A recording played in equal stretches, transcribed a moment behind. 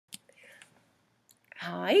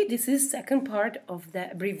Hi, this is second part of the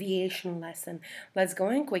abbreviation lesson. Let's go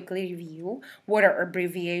and quickly review what are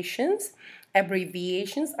abbreviations.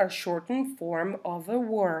 Abbreviations are shortened form of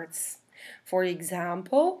words. For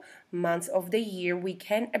example, months of the year we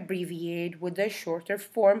can abbreviate with the shorter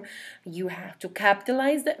form. You have to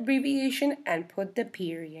capitalize the abbreviation and put the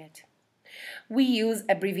period. We use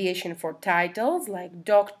abbreviation for titles like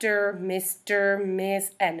Doctor, Mr., Miss,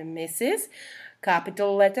 and Mrs.,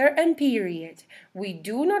 capital letter and period. We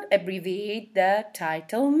do not abbreviate the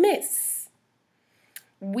title Miss.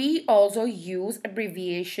 We also use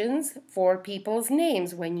abbreviations for people's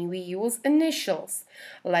names when we use initials,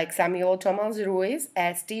 like Samuel Thomas Ruiz,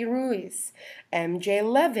 S.T. Ruiz, M.J.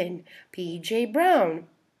 Levin, P.J. Brown,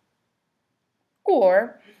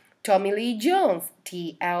 or Tommy Lee Jones,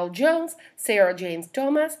 T.L. Jones, Sarah James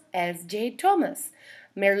Thomas, S.J. Thomas,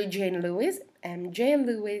 Mary Jane Lewis, M.J.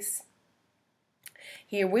 Lewis.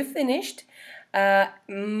 Here we finished.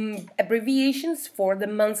 Abbreviations for the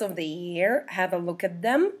months of the year. Have a look at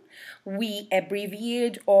them. We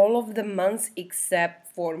abbreviate all of the months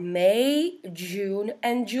except for May, June,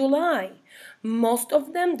 and July. Most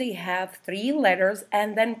of them they have 3 letters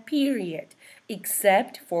and then period,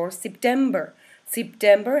 except for September.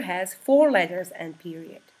 September has 4 letters and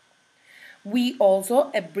period. We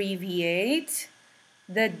also abbreviate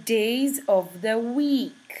the days of the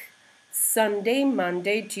week. Sunday,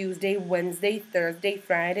 Monday, Tuesday, Wednesday, Thursday,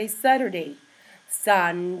 Friday, Saturday.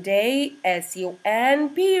 Sunday, S-U-N,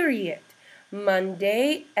 period.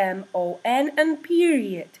 Monday, M-O-N, and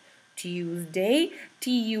period. Tuesday,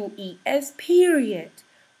 T-U-E-S, period.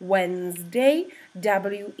 Wednesday,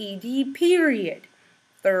 W-E-D, period.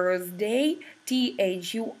 Thursday,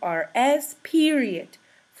 T-H-U-R-S, period.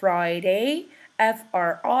 Friday,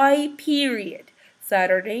 F-R-I, period.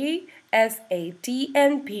 Saturday,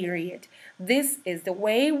 S-A-T-N, period. This is the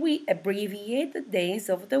way we abbreviate the days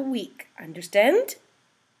of the week. Understand?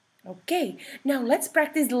 Okay, now let's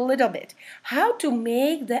practice a little bit how to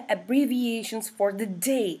make the abbreviations for the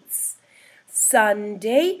dates.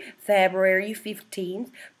 Sunday, February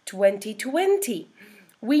 15th, 2020.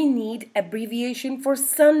 We need abbreviation for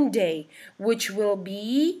Sunday, which will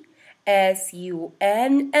be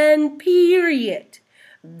S-U-N-N, period.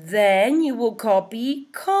 Then you will copy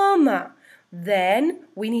comma. Then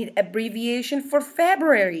we need abbreviation for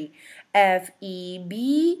February,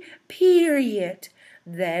 F-E-B, period.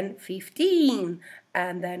 Then 15,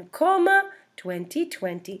 and then comma,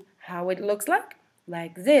 2020. How it looks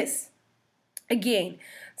like this. Again,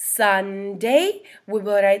 Sunday, we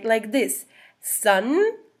will write like this,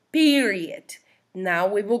 sun, period. Now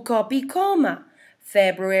we will copy comma.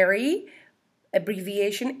 February,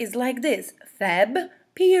 abbreviation is like this, Feb,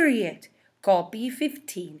 period. Copy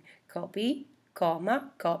 15. Copy,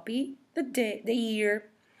 comma, copy the year.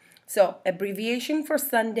 So abbreviation for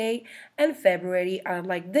Sunday and February are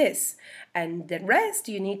like this. And the rest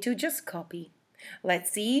you need to just copy.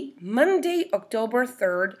 Let's see. Monday, October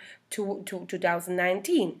 3rd,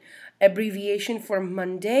 2019. Abbreviation for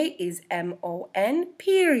Monday is M-O-N,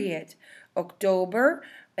 period. October,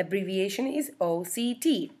 abbreviation is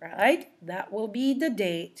O-C-T, right? That will be the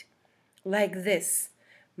date. Like this.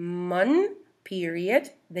 Mon,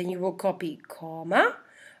 period. Then you will copy comma.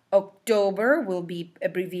 October will be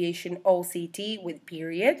abbreviation OCT with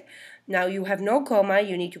period. Now you have no comma.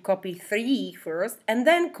 You need to copy 3 first and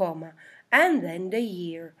then comma. And then the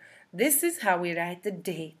year. This is how we write the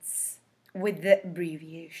dates with the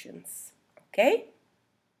abbreviations. Okay?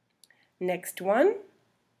 Next one.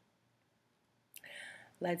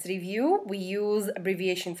 Let's review. We use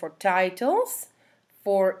abbreviation for titles,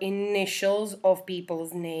 for initials of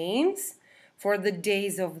people's names, for the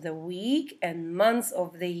days of the week and months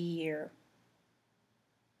of the year.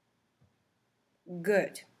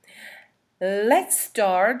 Good. Let's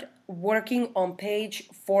start working on page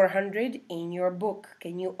 400 in your book.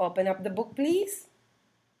 Can you open up the book, please?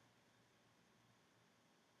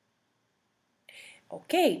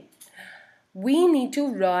 Okay. We need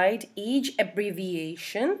to write each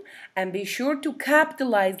abbreviation and be sure to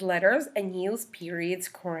capitalize letters and use periods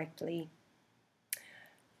correctly.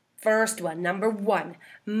 First one, number 1,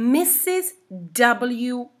 Mrs.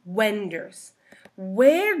 W. Wenders.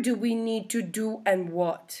 Where do we need to do and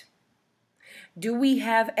what? Do we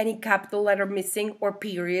have any capital letter missing or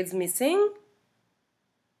periods missing?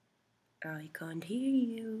 I can't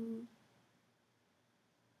hear you.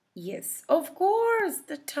 Yes, of course,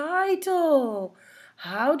 the title.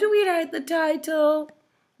 How do we write the title?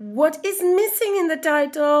 What is missing in the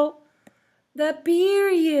title? The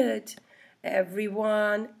period.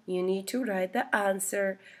 Everyone, you need to write the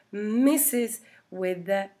answer, Mrs. with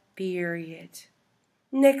the period.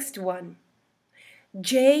 Next one.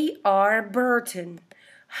 J.R. Burton.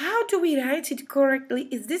 How do we write it correctly?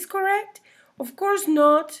 Is this correct? Of course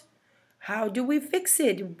not. How do we fix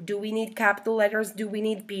it? Do we need capital letters? Do we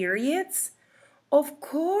need periods? Of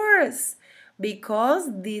course, because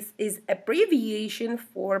this is abbreviation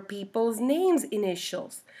for people's names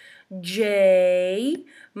initials. J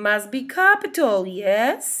must be capital,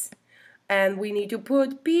 yes? And we need to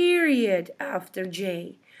put period after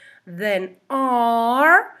J. Then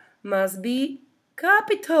R must be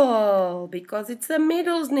capital because it's a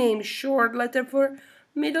middle name, short letter for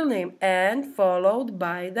middle name, and followed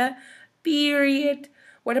by the period.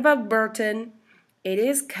 What about Burton? It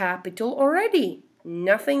is capital already.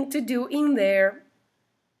 Nothing to do in there.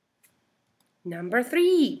 Number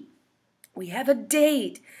 3. We have a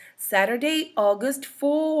date. Saturday, August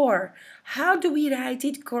 4. How do we write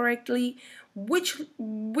it correctly? Where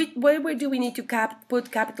do we need to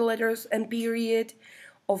put capital letters and period?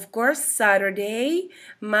 Of course, Saturday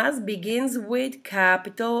must begins with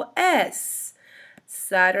capital S.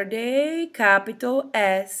 Saturday, capital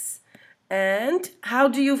S. And how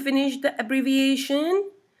do you finish the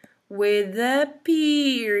abbreviation? With a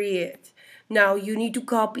period. Now you need to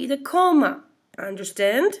copy the comma.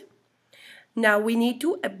 Understand? Now we need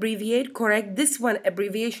to correct this one,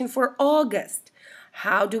 abbreviation for August.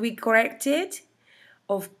 How do we correct it?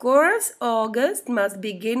 Of course, August must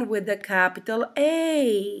begin with a capital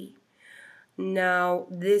A. Now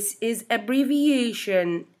this is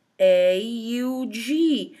abbreviation,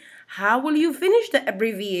 AUG. How will you finish the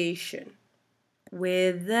abbreviation?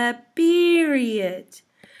 With a period.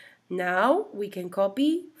 Now we can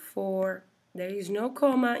copy 4. There is no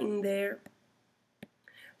comma in there.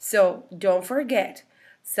 So don't forget,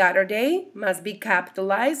 Saturday must be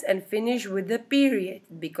capitalized and finish with the period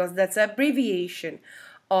because that's abbreviation.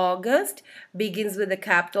 August begins with a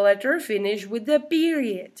capital letter, finish with the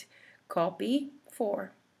period. Copy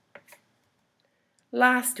 4.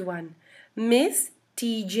 Last one, Miss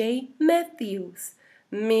T.J. Matthews.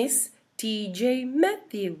 Miss T.J.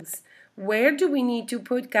 Matthews. Where do we need to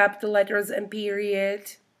put capital letters and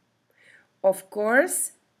period? Of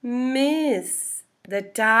course, Miss, the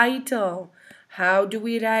title. How do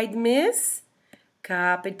we write Miss?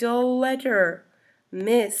 Capital letter,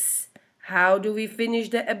 Miss. How do we finish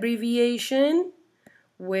the abbreviation?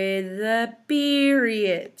 With the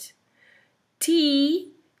period.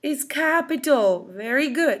 T is capital. Very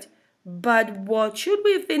good. But what should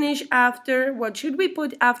we finish after? What should we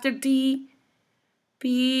put after T?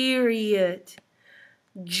 Period.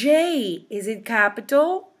 J, is it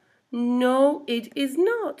capital? No, it is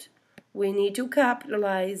not. We need to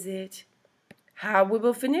capitalize it. How we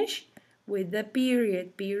will finish? With the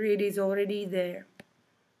period. Period is already there.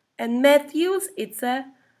 And Matthews, it's a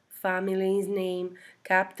family's name.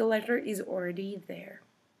 Capital letter is already there.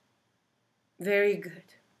 Very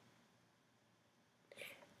good.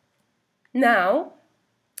 Now,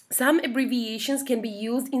 some abbreviations can be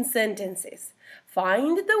used in sentences.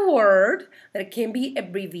 Find the word that can be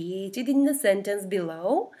abbreviated in the sentence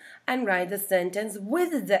below and write the sentence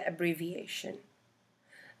with the abbreviation.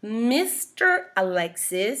 Mr.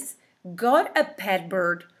 Alexis got a pet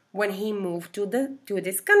bird when he moved to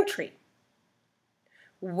this country.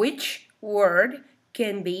 Which word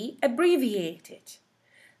can be abbreviated?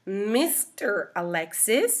 Mr.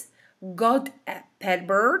 Alexis got a pet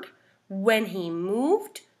bird when he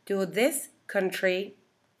moved to this country.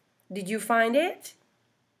 Did you find it?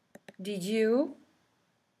 Did you?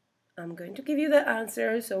 I'm going to give you the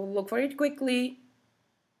answer, so look for it quickly.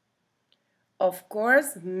 Of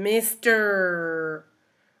course, Mr.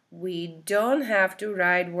 We don't have to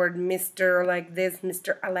write word Mr. like this,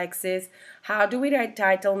 Mr. Alexis. How do we write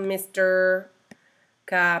title Mr.?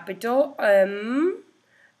 Capital M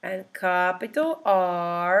and capital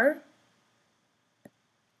R.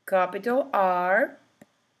 Capital R.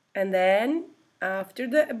 And then after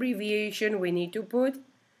the abbreviation, we need to put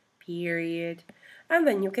period. And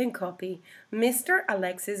then you can copy. Mr.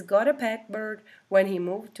 Alexis got a pet bird when he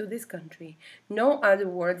moved to this country. No other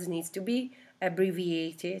words needs to be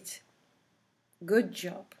abbreviated. Good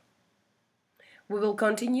job. We will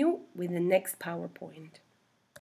continue with the next PowerPoint.